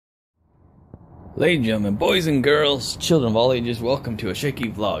Ladies and gentlemen, boys and girls, children of all ages, welcome to a shaky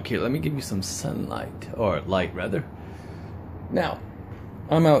vlog. Here, let me give you some sunlight, or light rather. Now,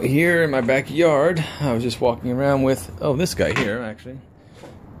 I'm out here in my backyard. I was just walking around with, this guy here, actually.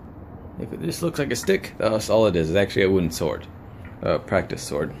 If it just looks like a stick, that's all it is. It's actually a wooden sword. Practice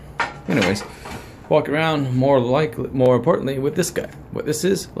sword. Anyways, walk around, more importantly, with this guy. What this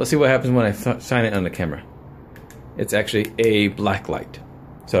is, let's see what happens when I shine it on the camera. It's actually a black light.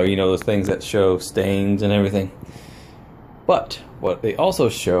 So, you know, those things that show stains and everything. But what they also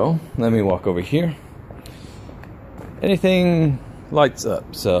show, let me walk over here. Anything lights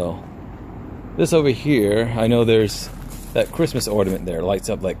up. So, this over here, I know there's that Christmas ornament there, lights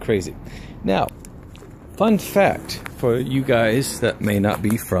up like crazy. Now, fun fact for you guys that may not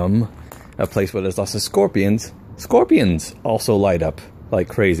be from a place where there's lots of scorpions. Scorpions also light up like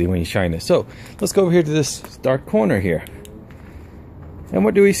crazy when you shine it. So, let's go over here to this dark corner here. And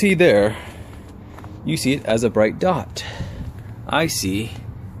what do we see there? You see it as a bright dot. I see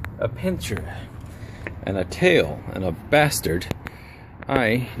a pincher and a tail and a bastard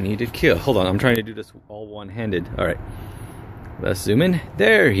I need to kill. Hold on, I'm trying to do this all one-handed. Alright, let's zoom in.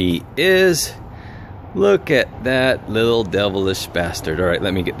 There he is. Look at that little devilish bastard. Alright,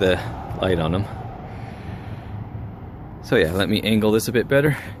 let me get the light on him. So yeah, let me angle this a bit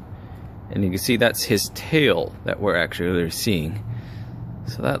better. And you can see that's his tail that we're actually seeing.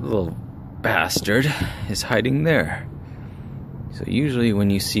 So that little bastard is hiding there. So usually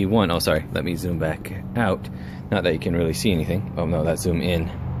when you see one, oh sorry, let me zoom back out. Not that you can really see anything. Oh no, that's zoom in.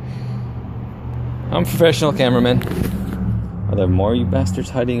 I'm a professional cameraman. Are there more you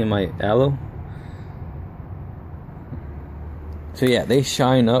bastards hiding in my aloe? So yeah, they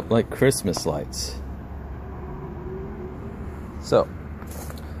shine up like Christmas lights. So,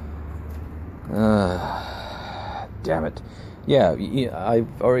 damn it. Yeah,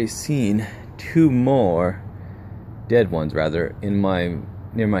 I've already seen two more dead ones, rather,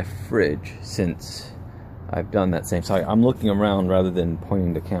 near my fridge since I've done that same. Sorry, I'm looking around rather than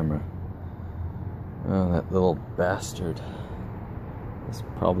pointing the camera. Oh, that little bastard. There's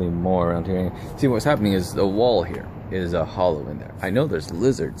probably more around here. See, what's happening is the wall here is a hollow in there. I know there's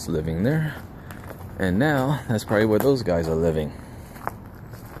lizards living there, and now that's probably where those guys are living.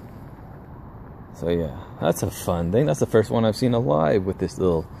 So yeah, that's a fun thing. That's the first one I've seen alive with this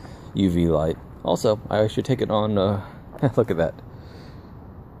little UV light. Also, I should take it on, look at that.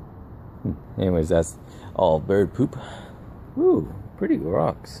 Anyways, that's all bird poop. Ooh, pretty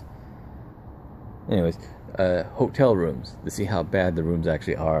rocks. Anyways, hotel rooms, to see how bad the rooms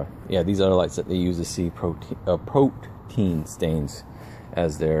actually are. Yeah, these are lights that they use to see protein stains,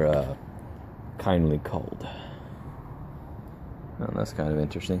 as they're kindly called. Oh, that's kind of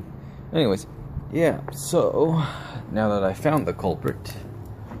interesting. Anyways, yeah, so now that I found the culprit,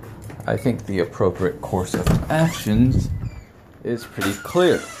 I think the appropriate course of actions is pretty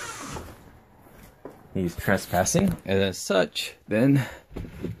clear. He's trespassing, and as such, then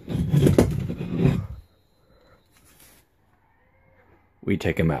we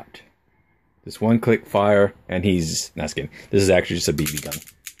take him out. Just one click fire, and he's not kidding. This is actually just a BB gun.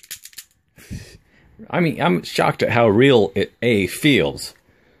 I mean, I'm shocked at how real it feels.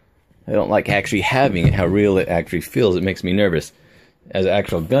 I don't like actually having it, how real it actually feels. It makes me nervous. As an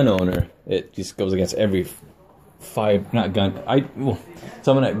actual gun owner, it just goes against every someone that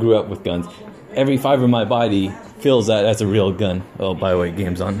grew up with guns, every fiber of my body feels that that's a real gun. Oh, by the way,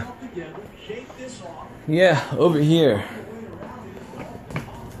 game's on. Yeah, over here.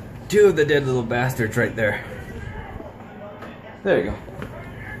 Two of the dead little bastards right there. There you go.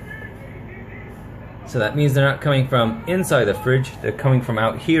 So that means they're not coming from inside the fridge, they're coming from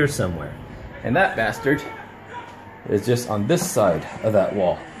out here somewhere. And that bastard is just on this side of that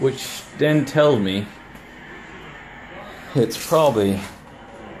wall, which then tells me it's probably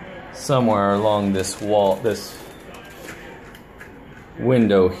somewhere along this wall, this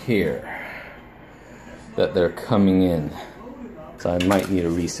window here, that they're coming in. So I might need to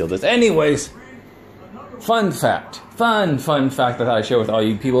reseal this. Anyways, fun fact that I share with all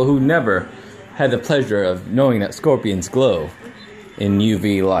you people who never had the pleasure of knowing that scorpions glow in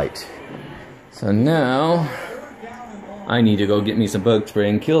UV light. So now I need to go get me some bug spray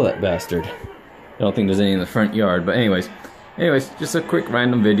and kill that bastard. I don't think there's any in the front yard, but anyways, just a quick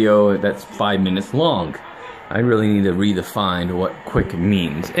random video that's 5 minutes long. I really need to redefine what quick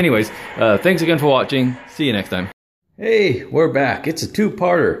means. Anyways, thanks again for watching. See you next time. Hey, we're back. It's a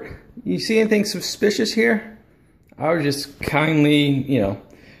two-parter. You see anything suspicious here? I was just kindly,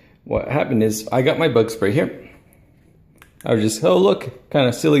 what happened is I got my bug spray here. I was just, oh look, kind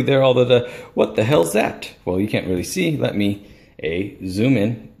of silly there, what the hell's that? Well, you can't really see. Let me zoom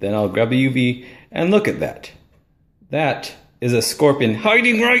in, then I'll grab a UV and look at that. That is a scorpion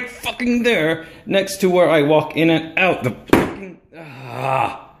hiding right fucking there next to where I walk in and out the fucking...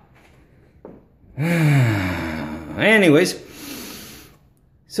 Anyways,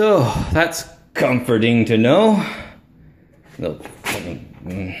 so that's comforting to know.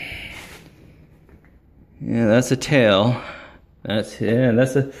 Yeah, that's a tail. That's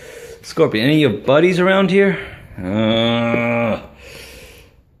a scorpion. Any of your buddies around here?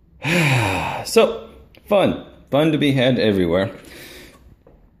 So, fun to be had everywhere.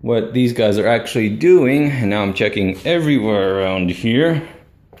 What these guys are actually doing, and now I'm checking everywhere around here,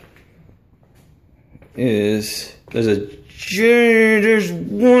 is there's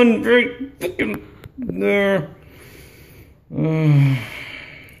one right fucking there. Hold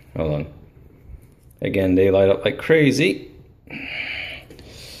on. Again, they light up like crazy.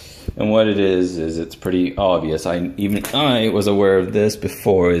 And what it is it's pretty obvious. Even I was aware of this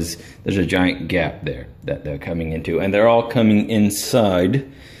before. Is there's a giant gap there that they're coming into, and they're all coming inside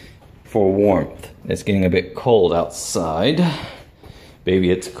for warmth. It's getting a bit cold outside.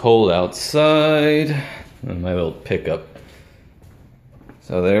 Baby, it's cold outside. And my little pickup.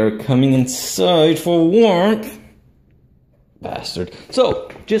 So they're coming inside for warmth. Bastard.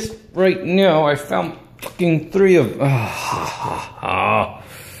 So, just right now, I found fucking 3 of...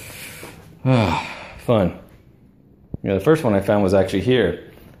 fun. The first one I found was actually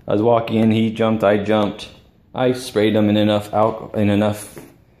here. I was walking in, he jumped, I jumped. I sprayed him in enough alcohol, enough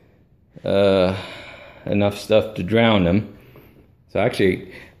stuff to drown him. So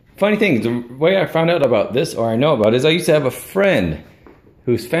actually, funny thing, the way I found out about this, or I know about it, is I used to have a friend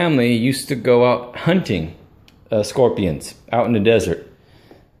whose family used to go out hunting scorpions out in the desert.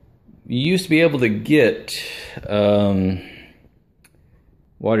 You used to be able to get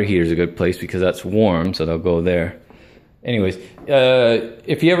water heater is a good place because that's warm, so they'll go there. Anyways,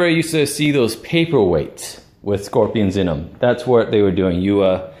 if you ever used to see those paperweights with scorpions in them, that's what they were doing. You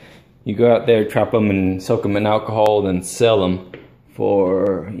go out there, trap them, and soak them in alcohol, then sell them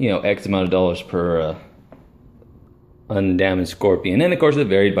for X amount of dollars per undamaged scorpion. And of course, it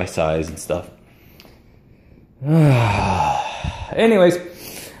varied by size and stuff. Anyways,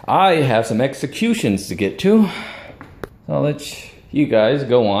 I have some executions to get to. So I'll let you guys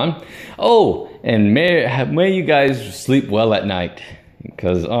go on. Oh, and may you guys sleep well at night,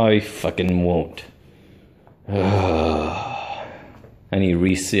 because I fucking won't. I need to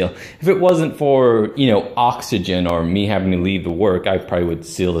reseal. If it wasn't for, oxygen or me having to leave the work, I probably would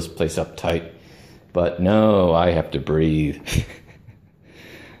seal this place up tight. But no, I have to breathe.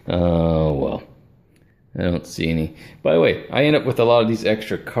 Oh, well. I don't see any. By the way, I end up with a lot of these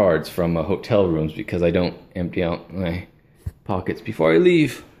extra cards from hotel rooms because I don't empty out my pockets before I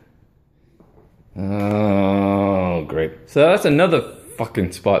leave. Oh, great. So that's another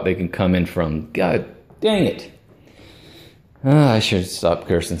fucking spot they can come in from. God dang it. I should stop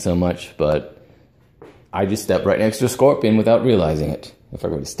cursing so much, but I just stepped right next to a scorpion without realizing it. If I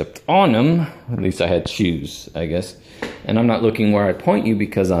would have stepped on him, at least I had shoes, I guess. And I'm not looking where I point you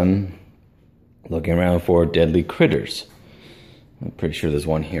because I'm looking around for deadly critters. I'm pretty sure there's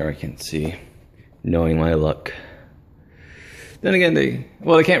one here I can see, knowing my luck. Then again, they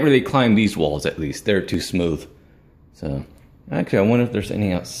can't really climb these walls, at least. They're too smooth. So, actually, I wonder if there's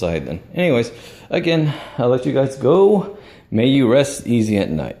any outside then. Anyways, again, I'll let you guys go. May you rest easy at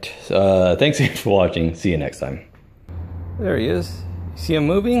night. Thanks again for watching. See you next time. There he is. You see him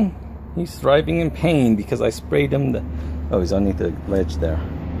moving? He's thriving in pain because I sprayed him. Oh, he's underneath the ledge there.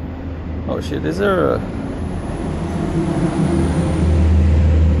 Oh shit, is there a...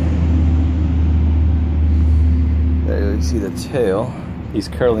 There you see the tail. He's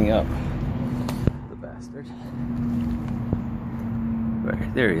curling up. The bastard.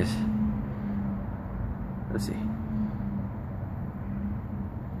 Right, there he is. Let's see.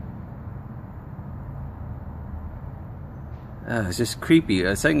 It's just creepy.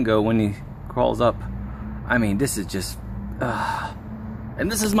 A second ago when he crawls up, I mean, this is just...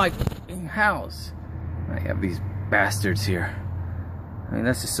 and this is my house. I have these bastards here. I mean,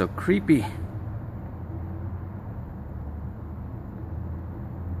 that's just so creepy.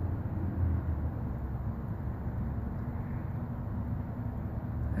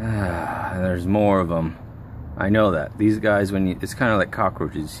 And there's more of them. I know that. These guys, it's kind of like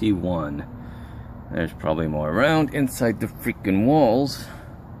cockroaches. You see one. There's probably more around inside the freaking walls.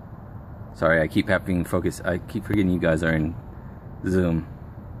 Sorry, I keep having focus. I keep forgetting you guys are in Zoom.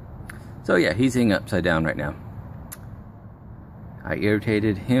 So yeah, he's hanging upside down right now. I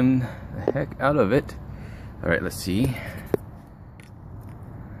irritated him the heck out of it. Alright, let's see.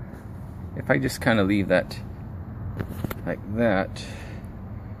 If I just kind of leave that like that.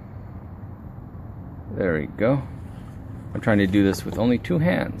 There we go. I'm trying to do this with only 2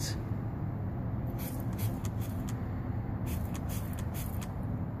 hands.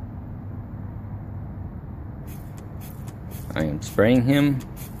 I am spraying him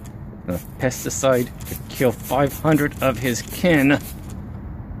with pesticide to kill 500 of his kin.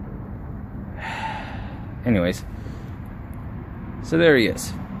 Anyways, so there he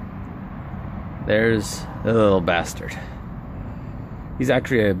is. There's the little bastard. He's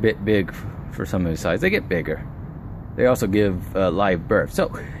actually a bit big for some of his size. They get bigger. They also give live birth. So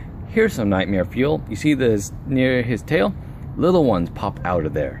here's some nightmare fuel. You see this near his tail? Little ones pop out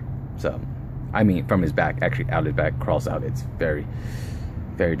of there. So, I mean from his back, actually out his back, crawls out. It's very,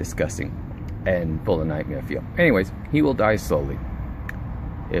 very disgusting and full of nightmare fuel. Anyways, he will die slowly,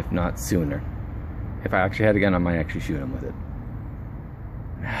 if not sooner. If I actually had a gun, I might actually shoot him with it.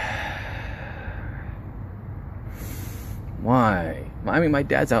 Why? I mean, my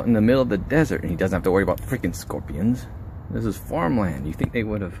dad's out in the middle of the desert and he doesn't have to worry about freaking scorpions. This is farmland. You think they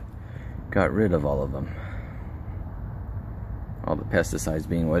would have got rid of all of them? All the pesticides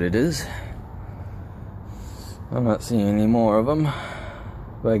being what it is. I'm not seeing any more of them.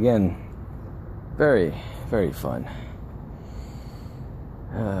 But again, very, very fun.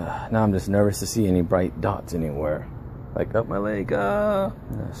 Now I'm just nervous to see any bright dots anywhere. Like up my leg.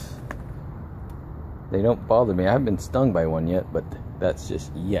 Yes. They don't bother me. I haven't been stung by one yet, but that's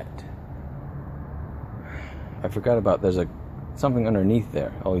just yet. I forgot about there's something underneath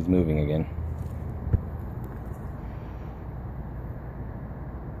there. Oh, he's moving again.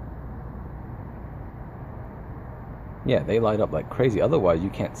 Yeah, they light up like crazy. Otherwise, you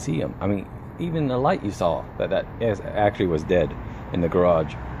can't see them. I mean, even the light you saw that actually was dead in the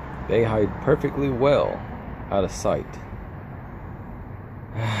garage. They hide perfectly well out of sight.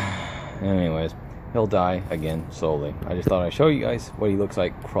 Anyways, he'll die again slowly. I just thought I'd show you guys what he looks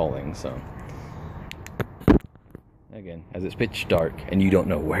like crawling. So again, as it's pitch dark and you don't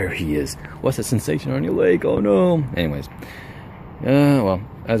know where he is, what's the sensation on your leg? Oh no. Anyways, well,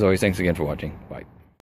 as always, thanks again for watching. Bye.